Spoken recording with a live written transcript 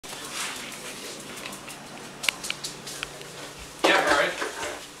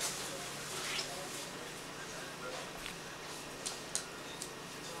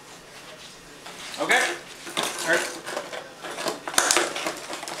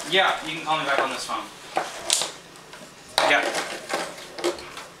Yeah, you can call me back on this phone. Yeah.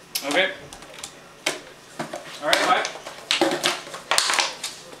 Okay. Alright, bye.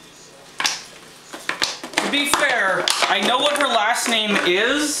 To be fair, I know what her last name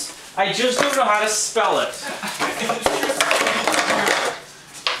is, I just don't know how to spell it.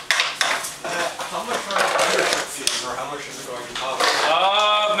 How much are membership fees, or how much is it going to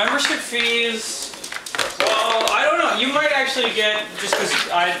cost? Membership fees, well, I don't know, you might actually get, just because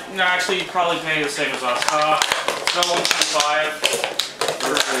no, actually you'd probably pay the same as us. So 125.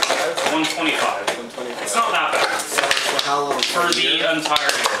 125. It's not that bad. For how long? For the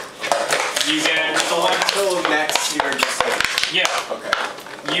entire year. You get the one until next year, just like, yeah. okay.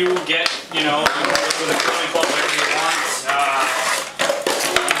 You get, you know, you can go to the curling club whenever you want.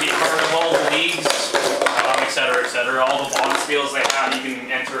 You can be part of all the leagues, etc., etc. All the bond spiels they have, you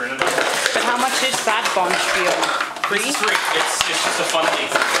can enter into them. But how much is that bond spiel? Free? It's free. It's just a fun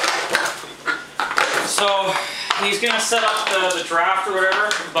league. So he's gonna set up the draft or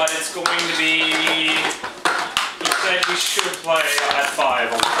whatever, but it's going to be. He said we should play at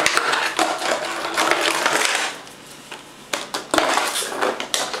 5 on Friday.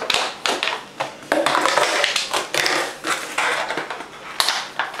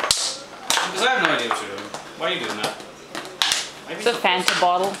 Because I have no idea what you're doing. Why are you doing that? It's a Fanta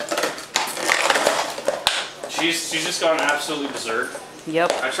bottle. She's just gone absolutely berserk.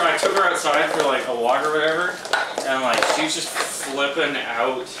 Yep. I took her outside for like a walk or whatever, and like she's just flipping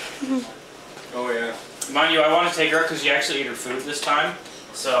out. Oh yeah. Mind you, I want to take her out because she actually ate her food this time.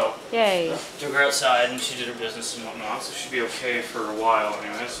 So Yay. took her outside and she did her business and whatnot, so she'll be okay for a while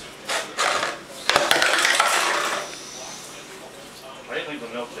anyways. I didn't leave the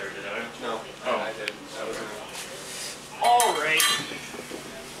milk there, did I? No. Oh. I did. That was Alright.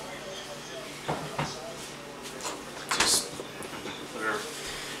 Just whatever.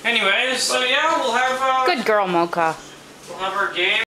 Anyways, so yeah, we'll have Good girl, Moka. we'll have our game.